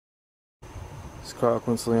It's Carl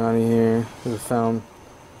Quintiliani here. We found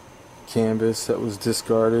canvas that was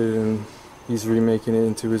discarded and he's remaking it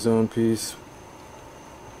into his own piece.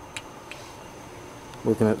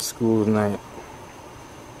 Working at school tonight.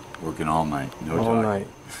 Working all night, no all talking. Night.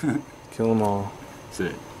 Kill them all. That's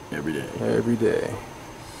it. Every day. Every day.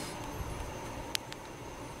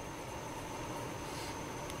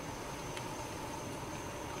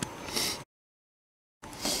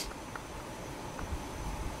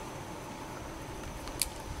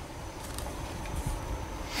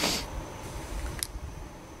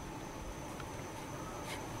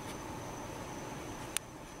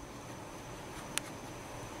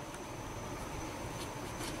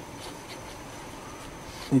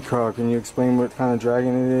 Hey Carl, can you explain what kind of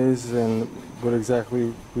dragon it is and what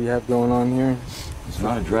exactly we have going on here? It's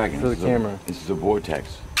not a dragon. For the camera. This is a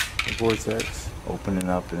vortex. A vortex. Opening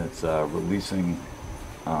up and it's releasing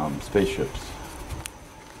spaceships.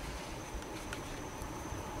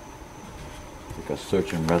 It's like a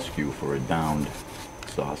search and rescue for a downed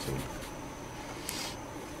saucer.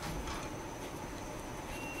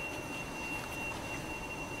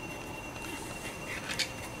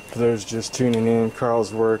 For those just tuning in,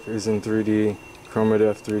 Carl's work is in 3D.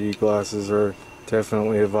 ChromaDepth 3D glasses are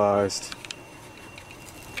definitely advised.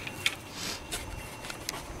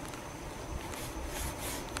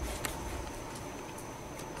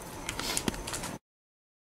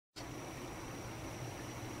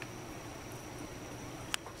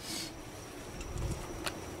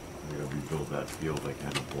 I gotta rebuild that field. I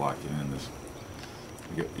kind of blocked it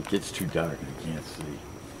in. It gets too dark and I can't see.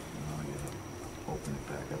 Now I gotta open it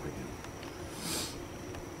back up again.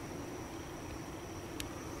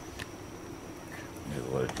 Yeah,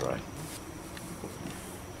 let it dry.